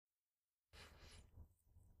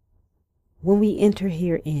When we enter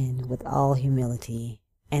herein with all humility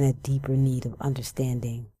and a deeper need of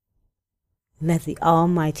understanding, let the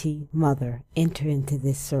Almighty Mother enter into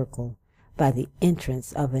this circle by the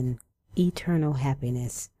entrance of an eternal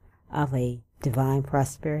happiness, of a divine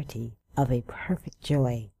prosperity, of a perfect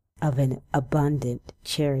joy, of an abundant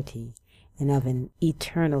charity, and of an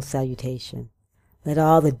eternal salutation. Let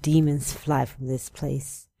all the demons fly from this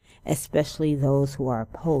place, especially those who are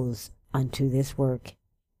opposed unto this work.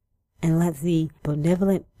 And let the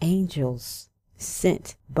benevolent angels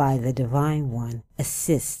sent by the Divine One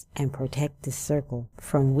assist and protect this circle,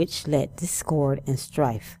 from which let discord and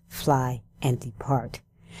strife fly and depart.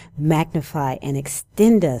 Magnify and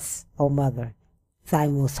extend us, O Mother, thy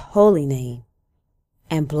most holy name,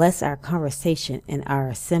 and bless our conversation and our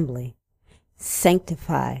assembly.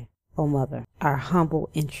 Sanctify, O Mother, our humble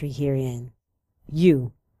entry herein,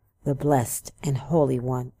 you, the blessed and holy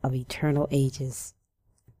one of eternal ages.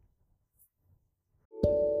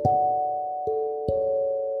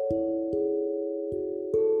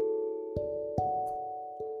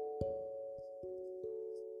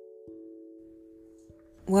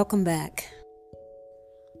 Welcome back.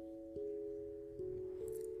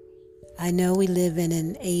 I know we live in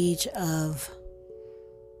an age of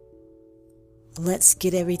let's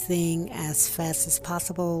get everything as fast as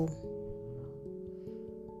possible.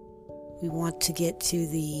 We want to get to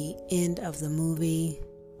the end of the movie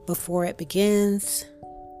before it begins.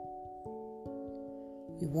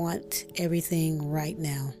 We want everything right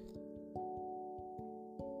now.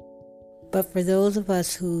 But for those of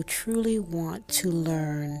us who truly want to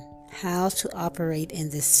learn how to operate in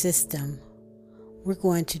this system, we're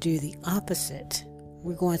going to do the opposite.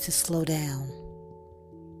 We're going to slow down.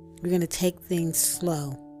 We're going to take things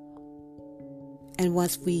slow. And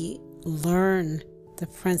once we learn the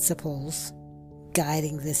principles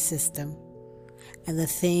guiding this system and the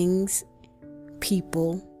things,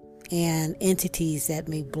 people, and entities that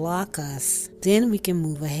may block us, then we can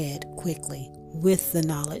move ahead quickly with the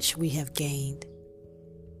knowledge we have gained.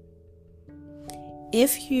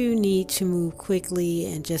 If you need to move quickly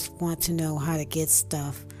and just want to know how to get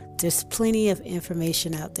stuff, there's plenty of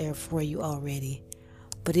information out there for you already.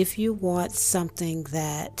 But if you want something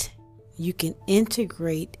that you can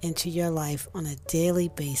integrate into your life on a daily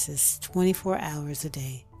basis, 24 hours a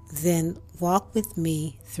day, then walk with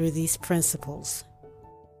me through these principles.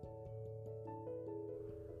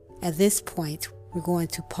 At this point, we're going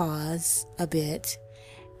to pause a bit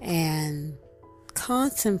and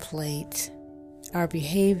contemplate our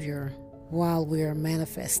behavior while we are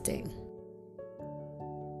manifesting.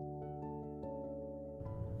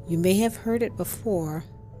 You may have heard it before,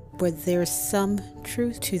 but there's some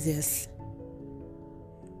truth to this.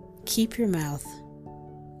 Keep your mouth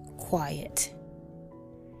quiet.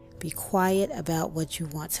 Be quiet about what you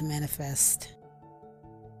want to manifest.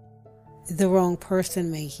 The wrong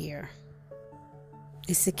person may hear.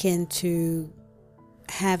 It's akin to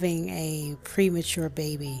having a premature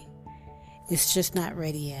baby. It's just not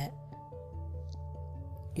ready yet.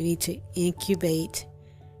 You need to incubate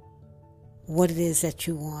what it is that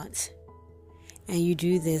you want. And you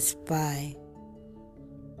do this by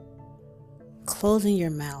closing your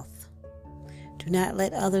mouth. Do not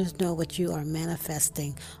let others know what you are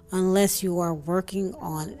manifesting unless you are working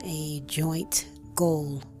on a joint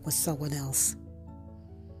goal with someone else.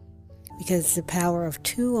 Because the power of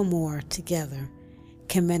two or more together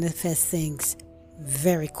can manifest things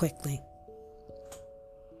very quickly.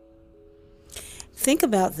 Think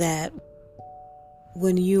about that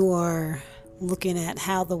when you are looking at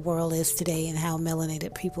how the world is today and how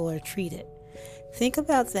melanated people are treated. Think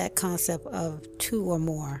about that concept of two or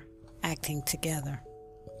more acting together,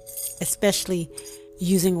 especially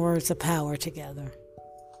using words of power together.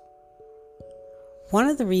 One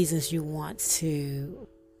of the reasons you want to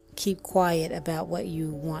keep quiet about what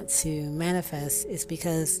you want to manifest is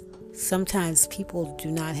because sometimes people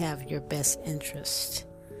do not have your best interest.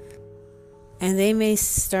 And they may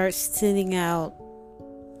start sending out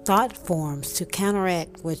thought forms to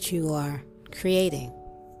counteract what you are creating.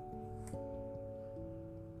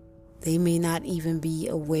 They may not even be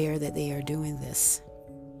aware that they are doing this.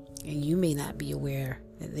 And you may not be aware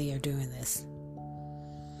that they are doing this.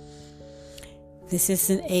 This is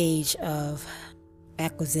an age of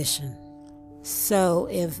acquisition. So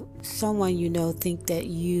if someone you know think that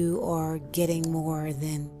you are getting more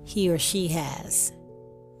than he or she has,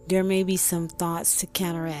 there may be some thoughts to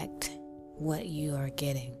counteract what you are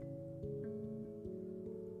getting.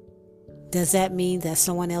 Does that mean that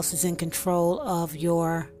someone else is in control of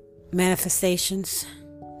your manifestations?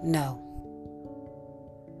 No.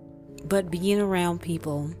 But being around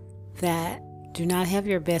people that do not have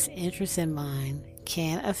your best interests in mind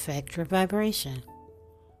can affect your vibration.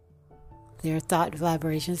 Their thought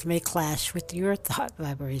vibrations may clash with your thought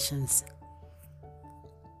vibrations.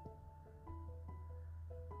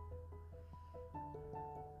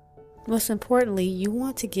 Most importantly, you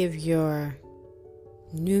want to give your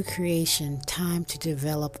new creation time to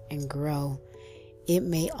develop and grow. It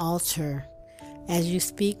may alter as you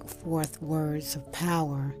speak forth words of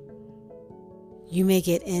power. You may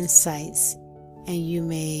get insights and you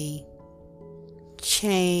may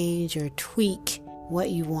change or tweak what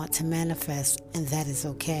you want to manifest, and that is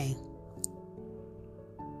okay.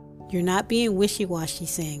 You're not being wishy-washy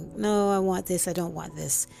saying, no, I want this, I don't want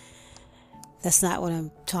this. That's not what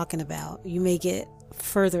I'm talking about. You may get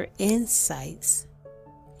further insights.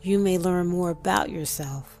 You may learn more about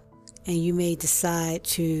yourself, and you may decide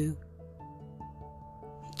to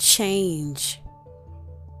change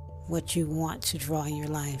what you want to draw in your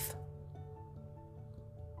life.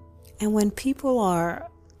 And when people are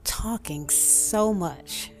talking so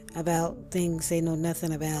much about things they know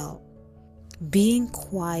nothing about, being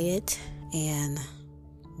quiet and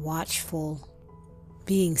watchful,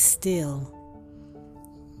 being still,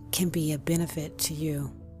 can be a benefit to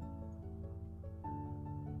you.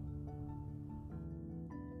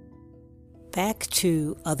 Back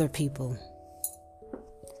to other people.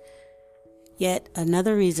 Yet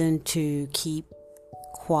another reason to keep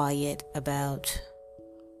quiet about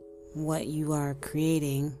what you are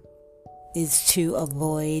creating is to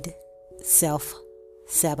avoid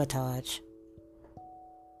self-sabotage.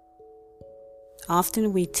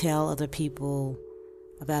 Often we tell other people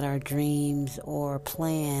about our dreams or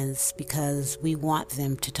plans because we want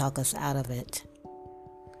them to talk us out of it.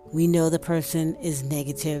 We know the person is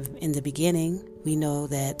negative in the beginning. We know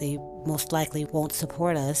that they most likely won't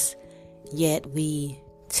support us, yet we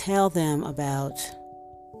tell them about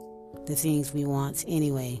the things we want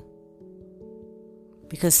anyway.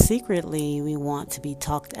 Because secretly we want to be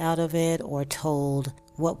talked out of it or told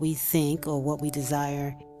what we think or what we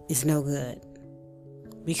desire is no good.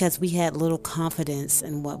 Because we had little confidence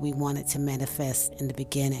in what we wanted to manifest in the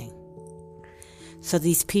beginning. So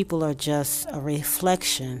these people are just a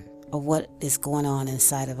reflection of what is going on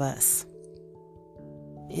inside of us.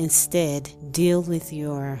 Instead, deal with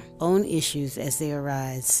your own issues as they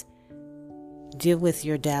arise. Deal with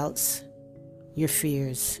your doubts, your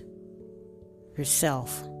fears,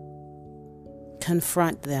 yourself.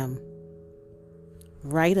 Confront them.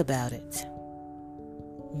 Write about it.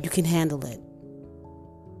 You can handle it.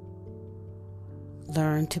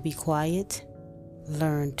 Learn to be quiet.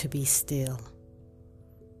 Learn to be still.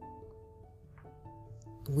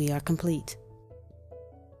 We are complete.